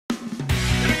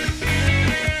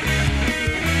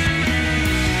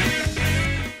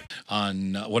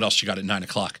what else you got at 9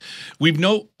 o'clock. We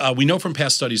know from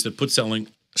past studies that put selling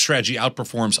strategy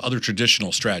outperforms other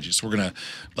traditional strategies. We're gonna,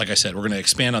 like I said, we're gonna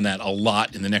expand on that a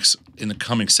lot in the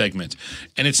coming segment.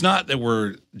 And it's not that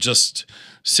we're just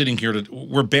sitting here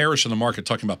we're bearish on the market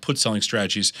talking about put selling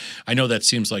strategies. I know that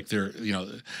seems like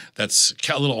that's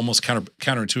a little almost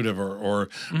counterintuitive or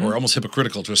almost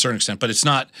hypocritical to a certain extent, but it's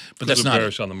not. But that's not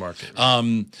bearish on the market.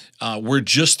 We're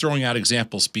just throwing out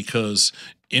examples because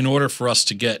in order for us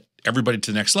to get everybody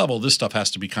to the next level, this stuff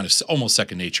has to be kind of almost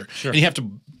second nature, and you have to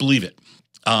believe it.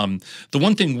 The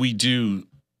one thing we do,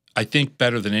 I think,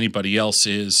 better than anybody else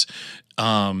is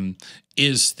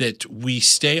that we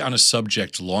stay on a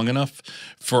subject long enough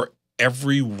for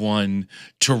everyone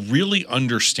to really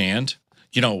understand,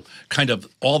 kind of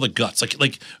all the guts.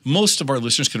 Like most of our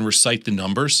listeners can recite the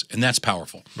numbers, and that's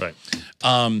powerful. Right.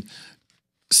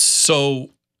 So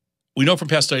we know from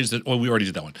past studies that, we already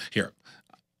did that one here.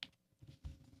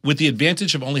 With the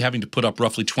advantage of only having to put up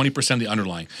roughly 20% of the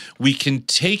underlying, we can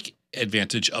take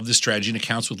advantage of the strategy in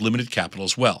accounts with limited capital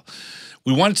as well.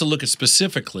 We wanted to look at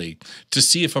specifically to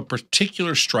see if a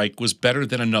particular strike was better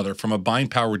than another from a buying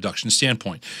power reduction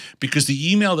standpoint, because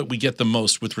the email that we get the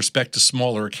most with respect to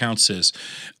smaller accounts is,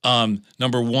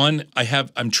 number one,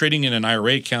 I'm trading in an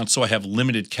IRA account, so I have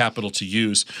limited capital to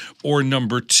use, or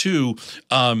number two,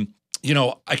 I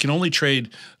can only trade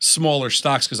smaller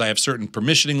stocks because I have certain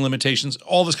permissioning limitations,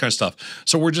 all this kind of stuff.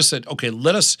 So we're just said, okay,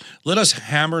 let us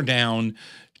hammer down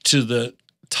to the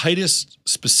tightest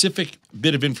specific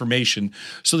bit of information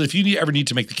so that if you ever need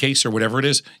to make the case or whatever it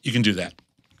is, you can do that.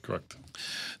 Correct.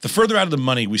 The further out of the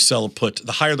money we sell a put,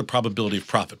 the higher the probability of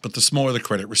profit, but the smaller the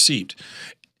credit received.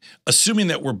 Assuming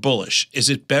that we're bullish,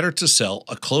 is it better to sell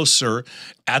a closer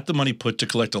at the money put to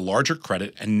collect a larger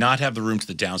credit and not have the room to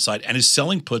the downside? And is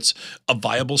selling puts a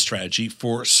viable strategy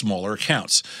for smaller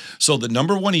accounts? So the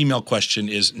number one email question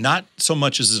is not so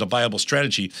much is it a viable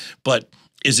strategy, but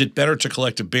is it better to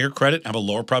collect a bigger credit and have a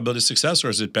lower probability of success, or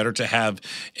is it better to have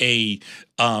a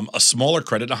smaller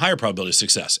credit and a higher probability of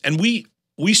success? And we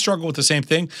struggle with the same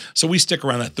thing, so we stick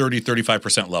around that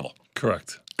 35% level.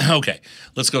 Correct. Okay,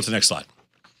 let's go to the next slide.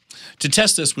 To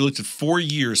test this, we looked at 4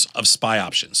 years of SPY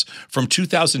options from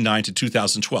 2009 to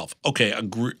 2012. Okay,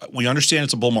 we understand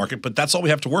it's a bull market, but that's all we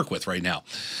have to work with right now.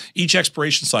 Each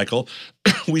expiration cycle,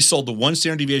 we sold the one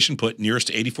standard deviation put nearest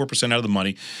to 84% out of the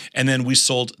money, and then we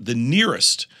sold the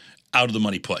nearest out of the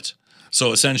money put.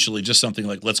 So essentially just something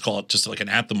like, let's call it just like an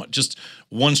at the money, just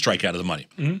one strike out of the money.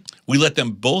 Mm-hmm. We let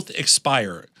them both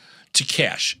expire to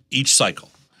cash each cycle.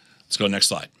 Let's go next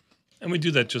slide. And we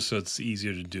do that just so it's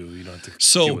easier to do. You don't have to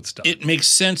deal with stuff. It makes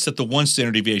sense that the one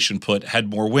standard deviation put had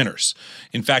more winners.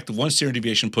 In fact, the one standard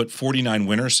deviation put 49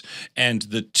 winners, and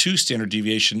the two standard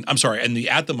deviation, and the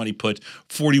at the money put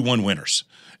 41 winners.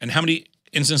 And how many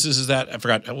instances is that? I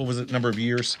forgot. What was the number of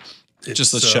years?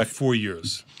 Let's check. 4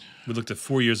 years. We looked at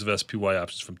 4 years of SPY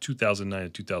options from 2009 to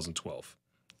 2012,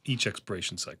 each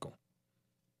expiration cycle.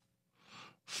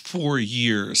 4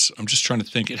 years. I'm just trying to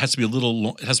think. It has to be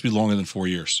it has to be longer than 4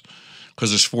 years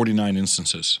because there's 49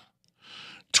 instances.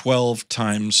 12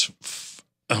 times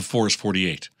 4 is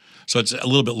 48. So it's a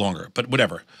little bit longer, but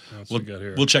whatever.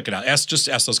 We'll check it out. Just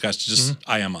ask those guys to just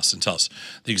IM us and tell us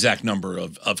the exact number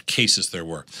of cases there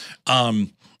were.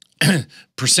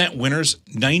 Percent winners,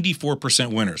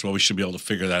 94% winners. Well, we should be able to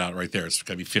figure that out right there. It's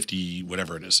got to be 50,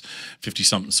 whatever it is, 50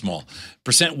 something small.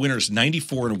 Percent winners,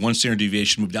 94 and one standard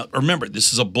deviation moved out. Remember,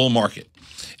 this is a bull market.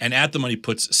 And at the money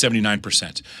puts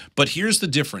 79%. But here's the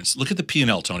difference. Look at the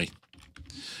P&L, Tony.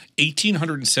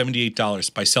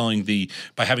 $1,878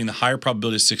 by having the higher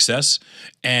probability of success,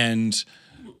 and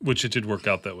which it did work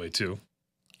out that way too.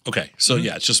 Okay, so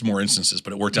yeah, it's just more instances,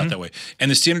 but it worked out that way.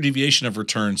 And the standard deviation of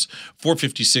returns,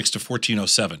 456 to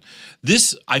 1407.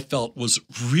 This, I felt, was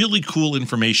really cool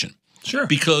information. Sure.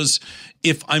 Because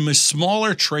if I'm a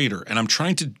smaller trader and I'm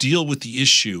trying to deal with the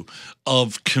issue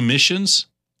of commissions,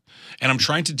 and I'm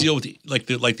trying to deal with like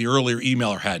the earlier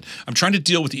emailer had, I'm trying to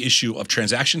deal with the issue of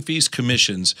transaction fees,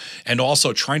 commissions, and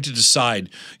also trying to decide,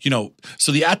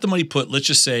 so the at the money put, let's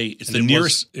just say it's the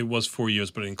nearest. It was 4 years,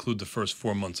 but it included the first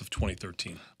 4 months of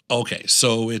 2013. Okay,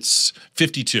 so it's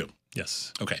 52.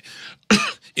 Yes. Okay.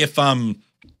 If I'm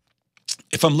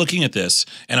looking at this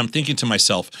and I'm thinking to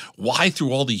myself, why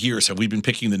through all the years have we been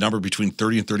picking the number between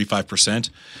 30 and 35%?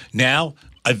 Now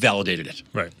I've validated it.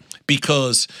 Right.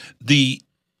 Because the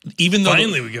even though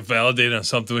Finally, we get validated on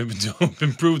something we've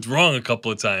been proved wrong a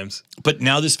couple of times. But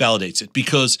now this validates it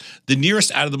because the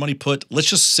nearest out of the money put, let's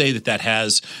just say that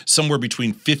has somewhere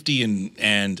between 50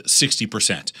 and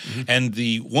 60%. And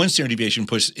the one standard deviation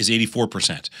push is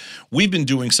 84%. We've been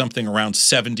doing something around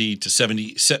 70 to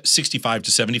 70, 65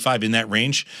 to 75 in that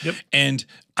range. Yep. And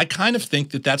I kind of think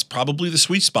that that's probably the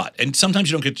sweet spot. And sometimes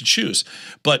you don't get to choose.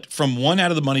 But from one out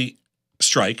of the money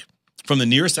strike, from the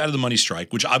nearest out of the money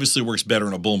strike, which obviously works better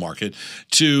in a bull market,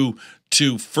 to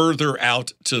further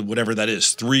out to whatever that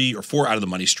is, 3 or 4 out of the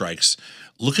money strikes,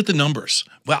 look at the numbers.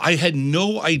 Well, I had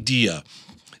no idea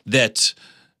that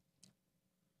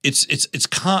it's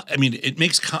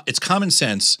common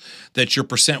sense that your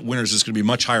percent winners is going to be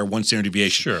much higher one standard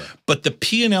deviation. Sure. But the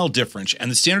P&L difference and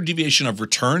the standard deviation of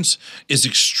returns is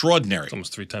extraordinary. It's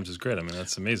almost 3 times as great. I mean,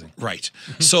 that's amazing. Right.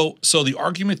 So the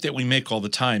argument that we make all the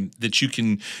time that you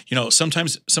can,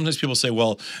 sometimes people say,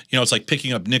 well, it's like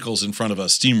picking up nickels in front of a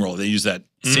steamroller. They use that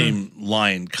same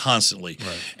line constantly.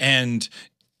 Right. And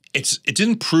it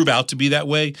didn't prove out to be that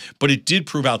way, but it did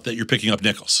prove out that you're picking up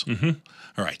nickels.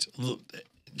 All right.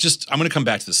 I'm going to come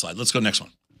back to this slide. Let's go next one.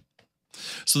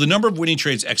 So the number of winning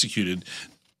trades executed,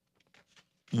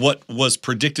 what was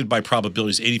predicted by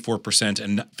probabilities, 84%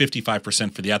 and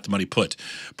 55% for the at the money put.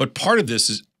 But part of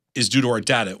this is due to our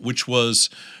data, which was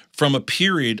from a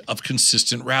period of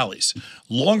consistent rallies.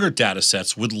 Longer data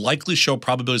sets would likely show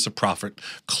probabilities of profit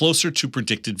closer to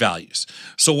predicted values.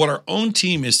 So what our own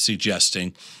team is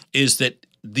suggesting is that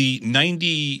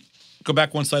go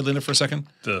back one slide, Linda, for a second.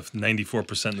 The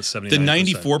 94% and the 79%. The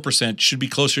 94% should be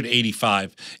closer to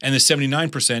 85, and the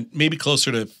 79% maybe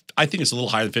closer to, I think it's a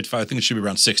little higher than 55. I think it should be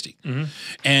around 60.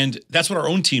 And that's what our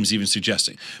own team's even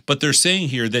suggesting. But they're saying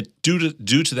here that due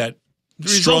to that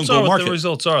strong bull market, the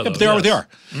results are, though. They are what they are.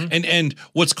 And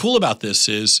what's cool about this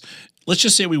is, let's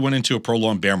just say we went into a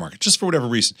prolonged bear market, just for whatever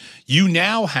reason. You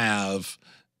now have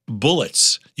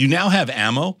bullets. You now have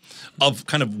ammo of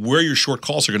kind of where your short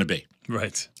calls are going to be.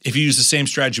 Right. If you use the same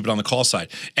strategy, but on the call side.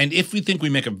 And if we think we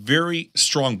make a very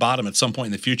strong bottom at some point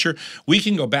in the future, we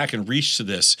can go back and reach to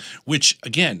this, which,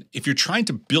 again, if you're trying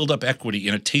to build up equity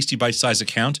in a tasty bite-sized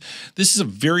account, this is a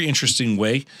very interesting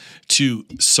way to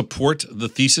support the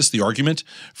thesis, the argument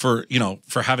for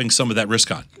having some of that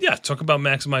risk on. Yeah, talk about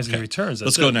maximizing returns.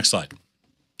 Let's go next slide.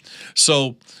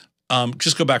 So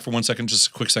just go back for 1 second, just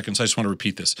a quick second. So I just want to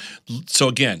repeat this. So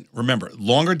again, remember,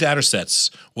 longer data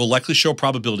sets will likely show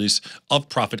probabilities of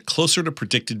profit closer to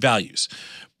predicted values.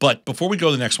 But before we go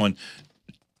to the next one,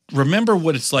 remember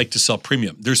what it's like to sell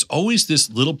premium. There's always this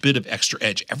little bit of extra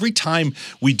edge. Every time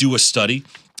we do a study,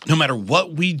 no matter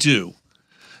what we do,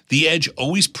 the edge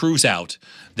always proves out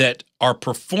that our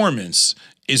performance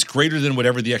is greater than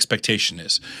whatever the expectation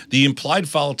is. The implied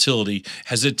volatility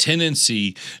has a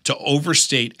tendency to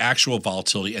overstate actual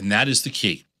volatility, and that is the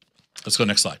key. Let's go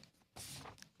next slide.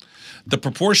 The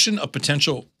proportion of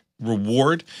potential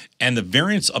reward and the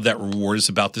variance of that reward is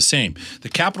about the same. The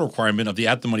capital requirement of the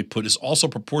at-the-money put is also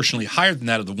proportionally higher than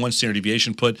that of the one standard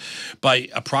deviation put by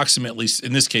approximately,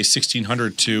 in this case,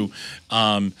 1,600 to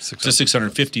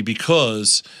 650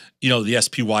 because, the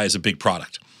SPY is a big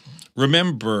product.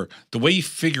 Remember, the way you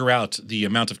figure out the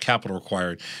amount of capital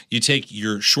required, you take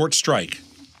your short strike,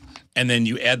 and then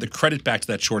you add the credit back to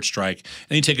that short strike,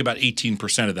 and you take about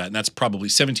 18% of that, and that's probably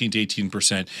 17 to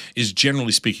 18% is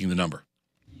generally speaking the number.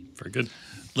 Very good.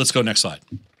 Let's go next slide.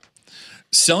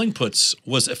 Selling puts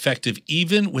was effective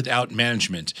even without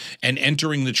management and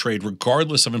entering the trade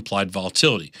regardless of implied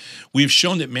volatility. We have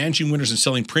shown that managing winners and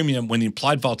selling premium when the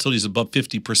implied volatility is above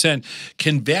 50%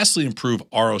 can vastly improve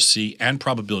ROC and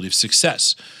probability of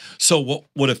success. So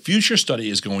what a future study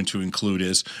is going to include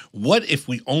is, what if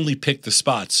we only picked the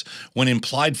spots when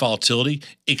implied volatility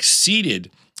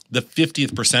exceeded the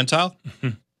 50th percentile?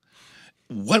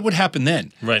 What would happen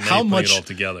then? Right, now you're putting it all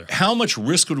together. How much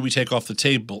risk would we take off the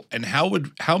table, and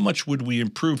how much would we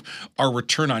improve our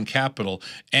return on capital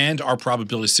and our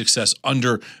probability of success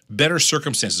under better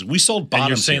circumstances? We sold bottoms. And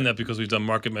you're saying here. that because we've done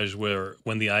market measures where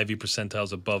when the IV percentile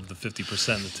is above the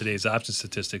 50% in today's option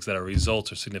statistics, that our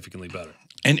results are significantly better.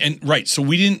 And right, so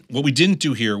what we didn't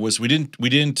do here was we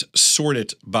didn't sort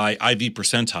it by IV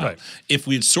percentile. Right. If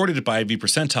we had sorted it by IV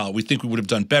percentile, we think we would have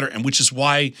done better, and which is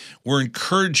why we're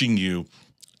encouraging you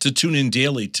to tune in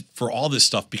daily for all this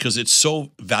stuff, because it's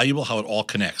so valuable how it all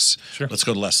connects. Sure. Let's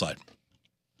go to the last slide.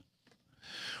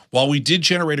 While we did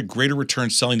generate a greater return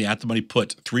selling the at-the-money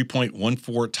put,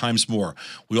 3.14 times more,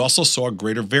 we also saw a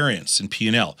greater variance in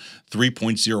P&L,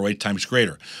 3.08 times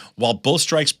greater. While both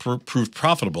strikes proved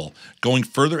profitable, going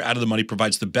further out of the money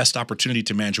provides the best opportunity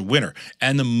to manage a winner,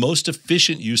 and the most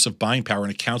efficient use of buying power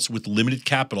in accounts with limited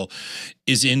capital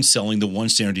is in selling the one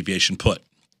standard deviation put.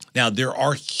 Now, there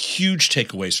are huge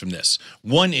takeaways from this.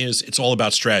 One is it's all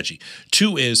about strategy.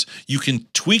 Two is you can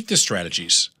tweak the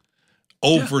strategies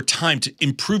over time to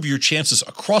improve your chances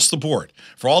across the board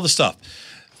for all the stuff.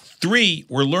 Three,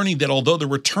 we're learning that although the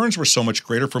returns were so much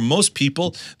greater, for most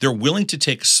people, they're willing to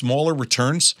take smaller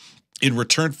returns in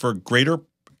return for greater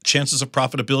chances of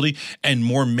profitability and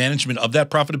more management of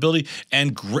that profitability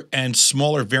and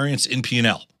smaller variance in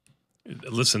P&L.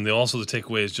 Listen, the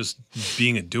takeaway is just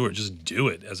being a doer. Just do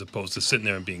it as opposed to sitting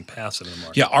there and being passive in the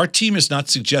market. Yeah, our team is not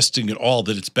suggesting at all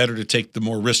that it's better to take the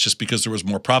more risk just because there was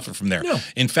more profit from there. No.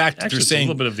 In fact, Actually, they're saying it's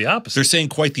a little bit of the opposite. They're saying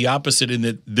quite the opposite in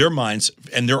that their minds,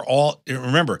 and they're all,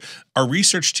 remember, our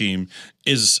research team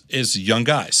is young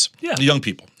guys. Yeah. Young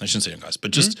people. I shouldn't say young guys,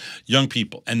 but just young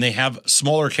people. And they have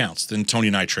smaller accounts than Tony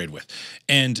and I trade with.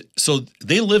 And so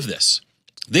they live this.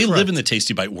 They live in the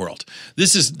Tasty Bite world.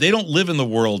 They don't live in the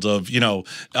world of, they don't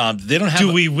have.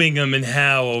 Do we wing them and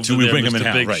how over do we there, wing them Mr. and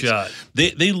how? Big Right. Shot?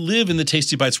 They live in the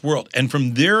Tasty Bites world. And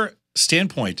from their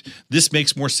standpoint, this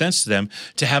makes more sense to them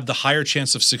to have the higher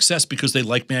chance of success because they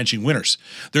like managing winners.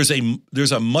 There's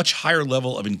a much higher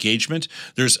level of engagement.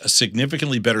 There's a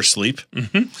significantly better sleep.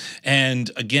 And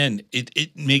again,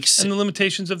 it makes... And the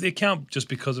limitations of the account just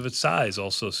because of its size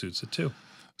also suits it too.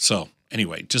 So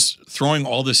anyway, just throwing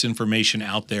all this information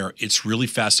out there, it's really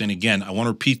fascinating. Again, I want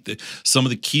to repeat some of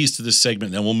the keys to this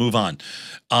segment, then we'll move on.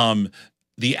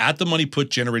 The at-the-money put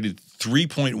generated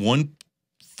 3.14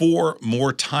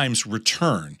 more times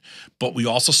return, but we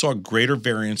also saw a greater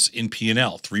variance in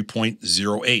P&L,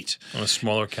 3.08. On a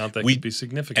smaller account, that could be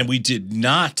significant. And we did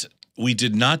not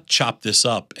chop this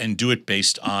up and do it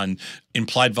based on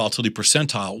implied volatility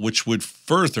percentile, which would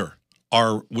further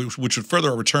our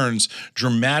returns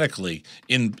dramatically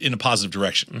in a positive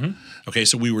direction. Okay,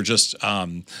 so we were just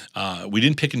we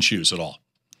didn't pick and choose at all.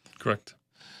 Correct.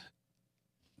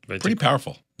 Pretty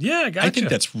powerful. Yeah, I gotcha. I think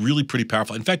that's really pretty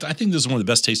powerful. In fact, I think this is one of the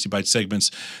best Tasty Bite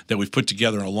segments that we've put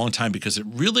together in a long time because it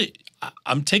really,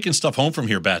 I'm taking stuff home from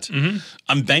here, Bet.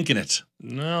 I'm banking it.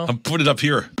 No. I'm putting it up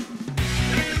here.